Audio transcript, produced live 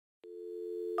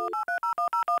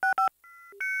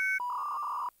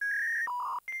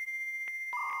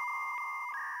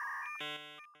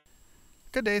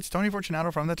Good day, it's Tony Fortunato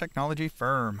from the technology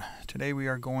firm. Today we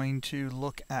are going to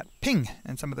look at ping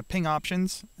and some of the ping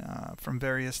options from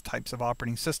various types of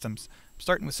operating systems. I'm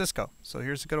starting with Cisco. So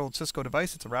here's a good old Cisco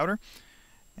device, it's a router.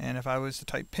 And if I was to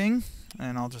type ping,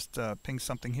 and I'll just ping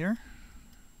something here.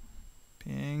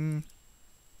 Ping,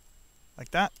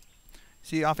 like that.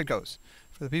 See, off it goes.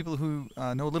 For the people who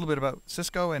know a little bit about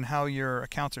Cisco and how your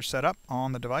accounts are set up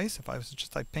on the device, if I was to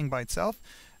just type ping by itself,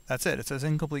 that's it. It says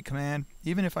incomplete command.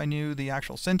 Even if I knew the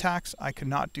actual syntax, I could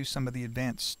not do some of the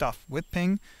advanced stuff with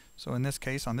ping. So in this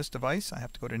case, on this device, I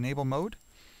have to go to enable mode.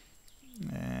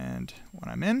 And when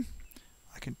I'm in,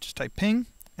 I can just type ping.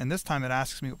 And this time it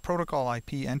asks me what protocol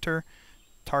IP, enter.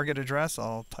 Target address,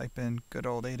 I'll type in good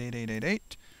old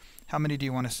 88888. How many do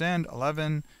you want to send?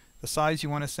 11. The size you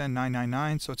want to send,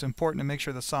 999. So it's important to make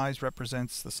sure the size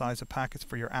represents the size of packets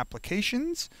for your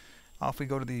applications. If we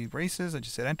go to the races, I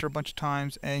just hit enter a bunch of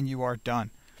times and you are done.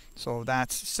 So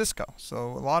that's Cisco. So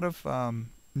a lot of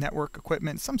network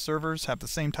equipment, some servers have the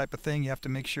same type of thing. You have to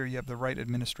make sure you have the right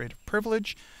administrative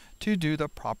privilege to do the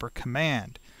proper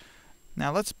command.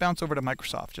 Now let's bounce over to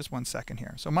Microsoft, just 1 second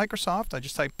here. So Microsoft, I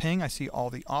just type ping, I see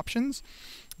all the options.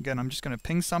 Again, I'm just going to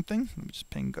ping something. Let me just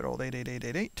ping good old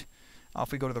 88888.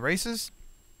 If we go to the races.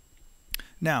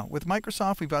 Now, with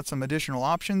Microsoft, we've got some additional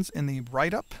options in the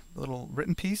write-up, the little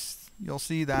written piece. You'll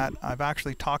see that I've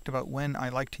actually talked about when I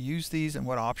like to use these and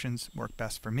what options work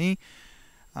best for me.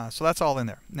 So that's all in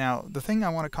there. Now, the thing I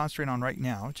want to concentrate on right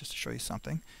now, just to show you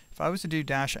something, if I was to do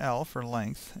 -L for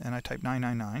length and I type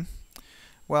 999,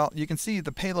 well, you can see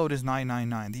the payload is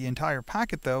 999. The entire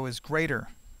packet, though, is greater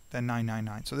than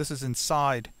 999. So this is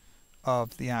inside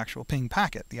of the actual ping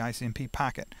packet, the ICMP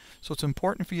packet. So it's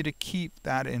important for you to keep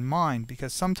that in mind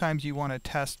because sometimes you want to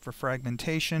test for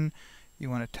fragmentation, you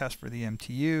want to test for the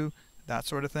MTU, that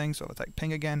sort of thing. So if I type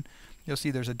ping again, you'll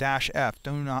see there's a -F,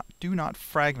 do not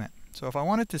fragment. So if I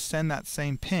wanted to send that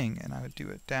same ping, and I would do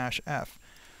a -F,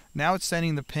 now it's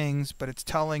sending the pings, but it's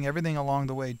telling everything along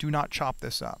the way, do not chop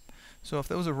this up. So if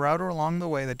there was a router along the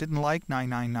way that didn't like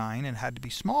 999 and had to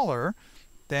be smaller,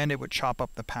 then it would chop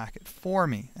up the packet for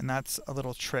me. And that's a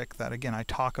little trick that, again, I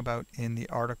talk about in the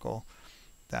article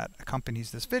that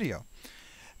accompanies this video.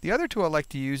 The other tool I like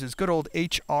to use is good old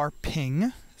HR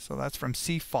ping. So that's from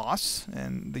CFOS,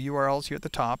 and the URL is here at the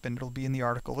top, and it'll be in the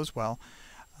article as well.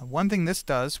 One thing this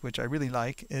does, which I really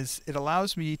like, is it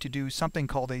allows me to do something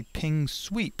called a ping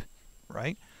sweep,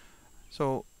 right?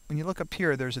 So when you look up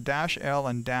here, there's a -L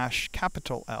and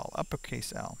 -L,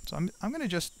 uppercase L. So I'm going to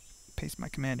just paste my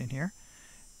command in here.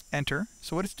 Enter.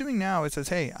 So what it's doing now, it says,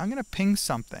 hey, I'm going to ping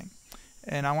something,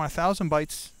 and I want 1,000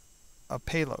 bytes of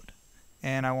payload,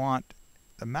 and I want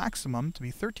the maximum to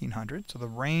be 1,300, so the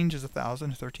range is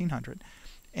 1,000 to 1,300,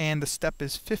 and the step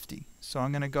is 50, so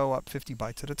I'm going to go up 50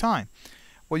 bytes at a time.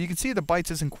 Well, you can see the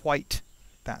bytes isn't quite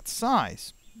that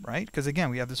size, right? Because again,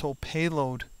 we have this whole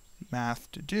payload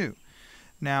math to do.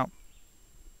 Now,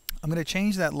 I'm going to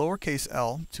change that lowercase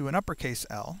l to an uppercase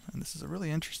L, and this is a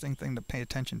really interesting thing to pay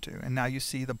attention to. And now you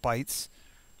see the bytes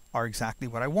are exactly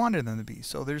what I wanted them to be.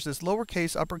 So there's this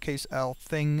lowercase, uppercase L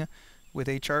thing with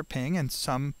HR ping and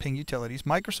some ping utilities.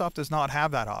 Microsoft does not have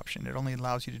that option. It only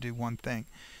allows you to do one thing.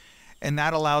 And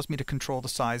that allows me to control the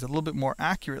size a little bit more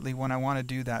accurately when I want to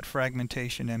do that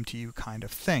fragmentation MTU kind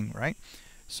of thing, right?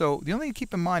 So the only thing to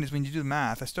keep in mind is when you do the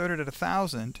math, I started at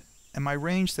 1,000 and my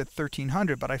range said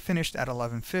 1,300, but I finished at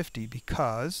 1,150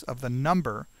 because of the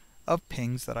number of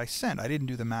pings that I sent. I didn't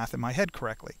do the math in my head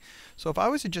correctly. So if I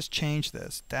was to just change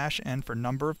this, -N for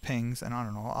number of pings, and I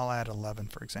don't know, I'll add 11,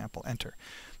 for example, enter.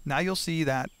 Now you'll see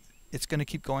that it's going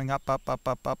to keep going up, up, up,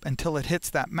 up, up until it hits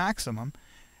that maximum.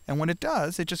 And when it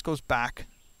does, it just goes back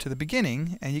to the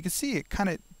beginning, and you can see it kind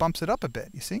of bumps it up a bit,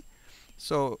 you see?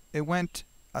 So it went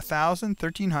 1,000,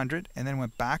 1,300, and then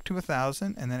went back to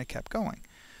 1,000, and then it kept going.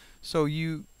 So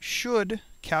you should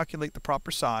calculate the proper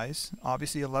size.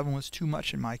 Obviously 11 was too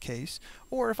much in my case,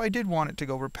 or if I did want it to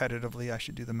go repetitively, I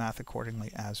should do the math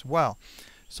accordingly as well.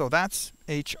 So that's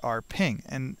HR ping.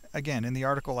 And again, in the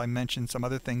article I mentioned some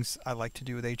other things I like to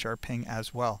do with HR ping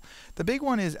as well. The big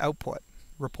one is output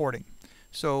reporting.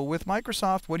 So with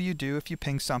Microsoft, what do you do if you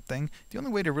ping something? The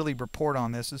only way to really report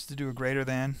on this is to do a greater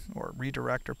than or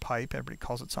redirect or pipe. Everybody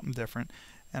calls it something different.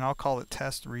 And I'll call it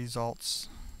test results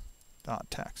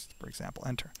 .text, for example,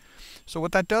 enter. So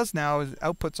what that does now is it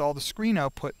outputs all the screen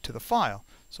output to the file.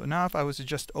 So now if I was to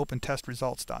just open test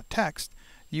results.txt,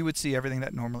 you would see everything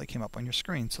that normally came up on your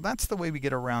screen. So that's the way we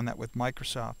get around that with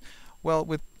Microsoft. Well,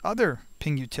 with other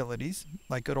ping utilities,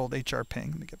 like good old HR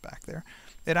ping, let me get back there,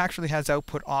 it actually has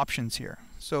output options here.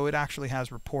 So it actually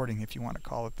has reporting, if you want to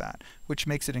call it that, which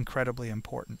makes it incredibly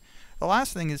important. The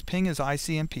last thing is ping is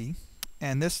ICMP,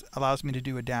 and this allows me to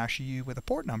do a -U with a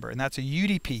port number, and that's a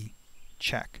UDP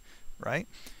check, right?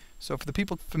 So for the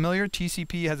people familiar,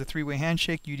 TCP has a three-way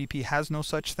handshake. UDP has no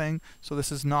such thing. So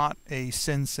this is not a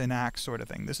SYN/ACK sort of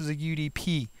thing. This is a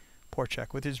UDP port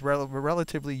check, which is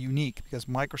relatively unique because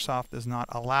Microsoft does not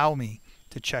allow me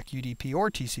to check UDP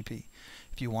or TCP.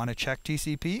 If you want to check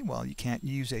TCP, well, you can't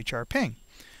use HR ping.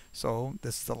 So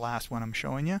this is the last one I'm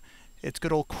showing you. It's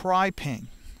good old cry ping,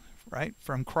 right,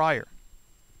 from Crier.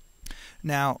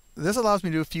 Now, this allows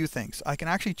me to do a few things. I can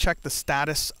actually check the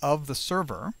status of the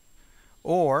server,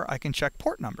 or I can check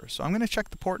port numbers. So I'm going to check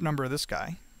the port number of this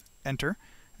guy, enter,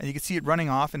 and you can see it running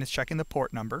off and it's checking the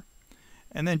port number.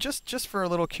 And then just for a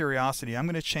little curiosity, I'm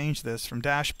going to change this from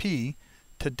 -P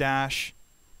to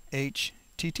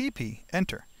 -HTTP,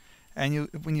 enter. And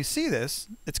when you see this,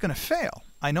 it's going to fail.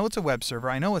 I know it's a web server,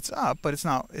 I know it's up, but it's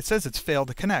not. It says it's failed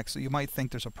to connect, so you might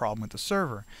think there's a problem with the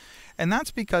server. And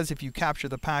that's because if you capture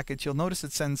the package, you'll notice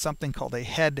it sends something called a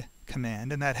head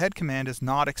command, and that head command is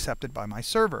not accepted by my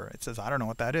server. It says, I don't know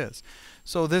what that is.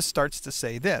 So this starts to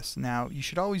say this. Now, you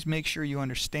should always make sure you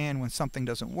understand when something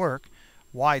doesn't work,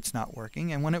 why it's not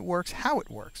working, and when it works, how it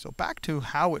works. So back to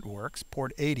how it works,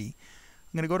 port 80.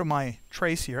 I'm going to go to my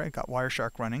trace here. I've got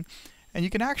Wireshark running, and you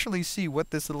can actually see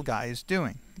what this little guy is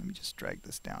doing. Let me just drag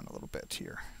this down a little bit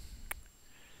here.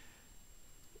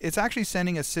 It's actually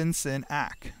sending a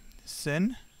SYN/ACK.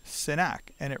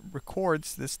 SYN/ACK, and it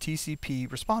records this TCP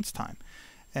response time.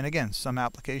 And again, some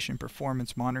application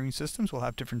performance monitoring systems will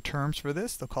have different terms for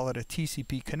this. They'll call it a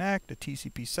TCP connect, a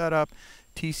TCP setup,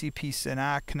 TCP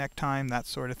SYN/ACK connect time, that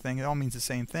sort of thing. It all means the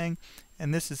same thing.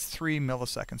 And this is 3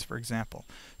 milliseconds, for example.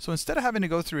 So instead of having to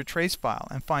go through a trace file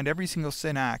and find every single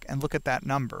SYN/ACK and look at that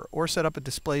number, or set up a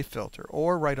display filter,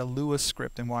 or write a Lua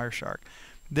script in Wireshark,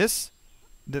 this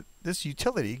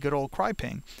utility, good old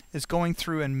CryPing, is going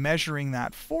through and measuring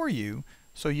that for you,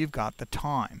 so you've got the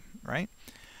time, right?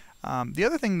 The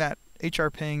other thing that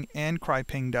HRPing and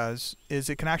CryPing does is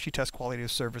it can actually test quality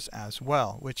of service as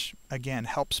well, which again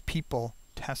helps people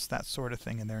test that sort of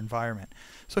thing in their environment.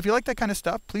 So if you like that kind of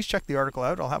stuff, please check the article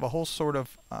out. I'll have a whole sort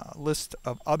of list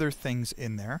of other things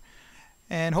in there,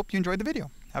 and hope you enjoyed the video.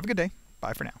 Have a good day.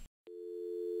 Bye for now.